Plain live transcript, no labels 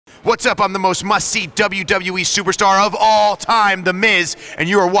What's up? I'm the most must-see WWE superstar of all time, The Miz, and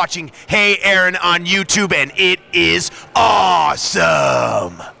you are watching Hey Aaron on YouTube, and it is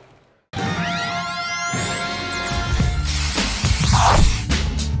awesome!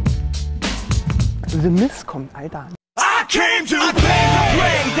 The Miz kommt, Alter. I came to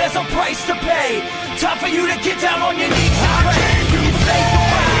pay. There's a price to pay. Time for you to get down on your knees and pray. You say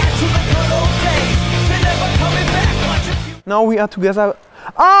goodbye to the good old days. They're never coming back. Watch it. Now we are together.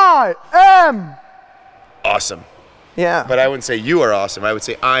 I am Awesome. Yeah. But I wouldn't say you are awesome. I would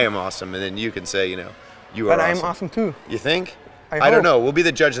say I am awesome, and then you can say, you know, you are But awesome. I'm awesome too. You think? I don't hope. know. We'll be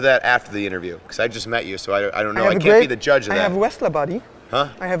the judge of that after the interview, because I just met you, so I don't know. I have a can't be the judge of I that. have a wrestler body. Huh?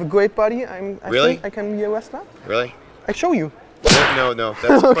 I have a great body. I Really? think I can be a wrestler. Really? I show you. No,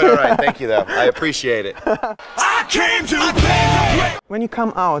 that's quite all right. Thank you, though. I appreciate it. I came to pay. When you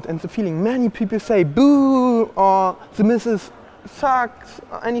come out and the feeling, many people say boo or the Mrs. sucks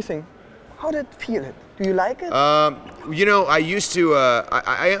or anything. How did it feel? Do you like it? You know, I used to.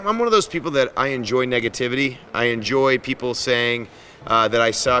 I'm one of those people that I enjoy negativity. I enjoy people saying that I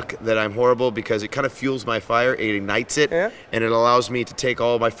suck, that I'm horrible, because it kind of fuels my fire. It ignites it, Yeah. and it allows me to take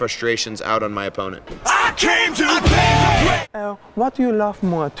all my frustrations out on my opponent. I came to pay. What do you love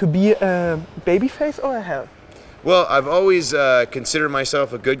more, to be a babyface or a heel? Well, I've always considered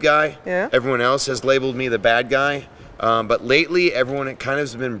myself a good guy. Yeah. Everyone else has labeled me the bad guy. But lately, everyone kind of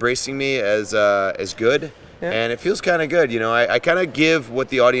has been embracing me as good, Yeah. and it feels kind of good. You know, I kind of give what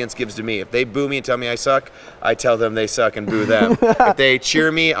the audience gives to me. If they boo me and tell me I suck, I tell them they suck and boo them. If they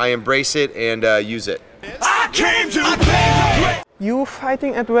cheer me, I embrace it and use it. I came to pay. You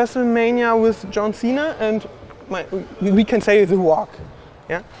fighting at WrestleMania with John Cena and we can say The Rock.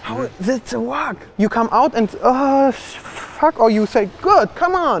 Yeah. How is it The Rock? You come out and fuck, or you say good,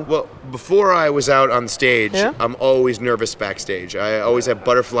 come on. Well, before I was out on stage, Yeah. I'm always nervous backstage. I always have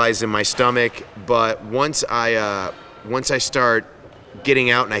butterflies in my stomach. But once I start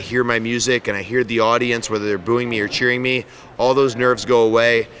getting out and I hear my music and I hear the audience, whether they're booing me or cheering me, all those nerves go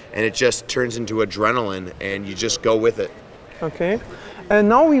away, and it just turns into adrenaline, and you just go with it. Okay.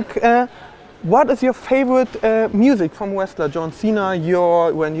 Now what is your favorite music from wrestler? John Cena,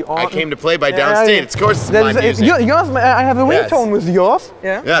 when you are. I came to play by Downstate. Of course, it's my music. Yours, I have a Yes. ringtone with yours.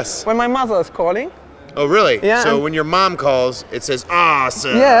 Yeah. Yes. When my mother is calling. Oh, really? Yeah, So and- when your mom calls, it says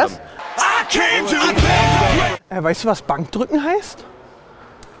awesome. Yes. I came to pay. Weißt du, was Bankdrücken heißt?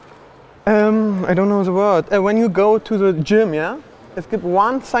 I don't know the word. When you go to the gym, yeah? Es gibt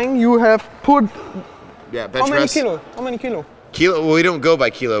one thing you have put. Yeah, bench How many press. kilo? How many kilo? Kilo? Well, we don't go by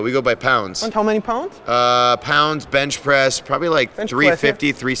kilo. We go by pounds. And how many pounds? Pounds, bench press, probably like Bench press,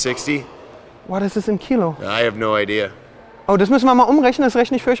 350, 360. What is this in Kilo? I have no idea. Oh, das müssen wir mal umrechnen, das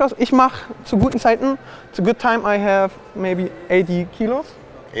rechne ich für euch aus. Ich mache zu guten Zeiten, to good time I have maybe 80 kilos.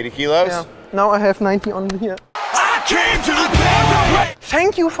 80 kilos? Yeah. Now I have 90 on here. I came to pay.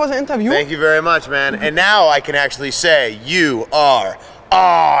 Thank you for the interview. Thank you very much, man. And now I can actually say you are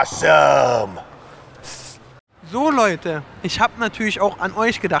awesome. So Leute, ich habe natürlich auch an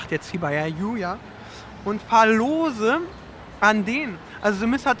euch gedacht jetzt hier bei You, ja, und verlose an den. Also The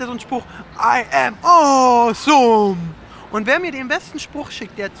Miz hat ja so einen Spruch, I am awesome. Und wer mir den besten Spruch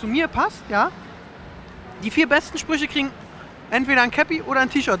schickt, der zu mir passt, ja, die 4 besten Sprüche kriegen entweder ein Cappy oder ein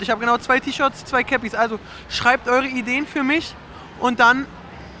T-Shirt. Ich habe genau 2 T-Shirts, 2 Cappies. Also schreibt eure Ideen für mich und dann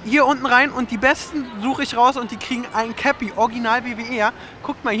hier unten rein und die besten suche ich raus und die kriegen ein Cappy, original WWE, ja.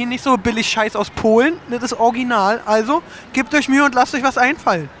 Guckt mal, hier nicht so billig Scheiß aus Polen, das ist original. Also gebt euch Mühe und lasst euch was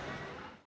einfallen.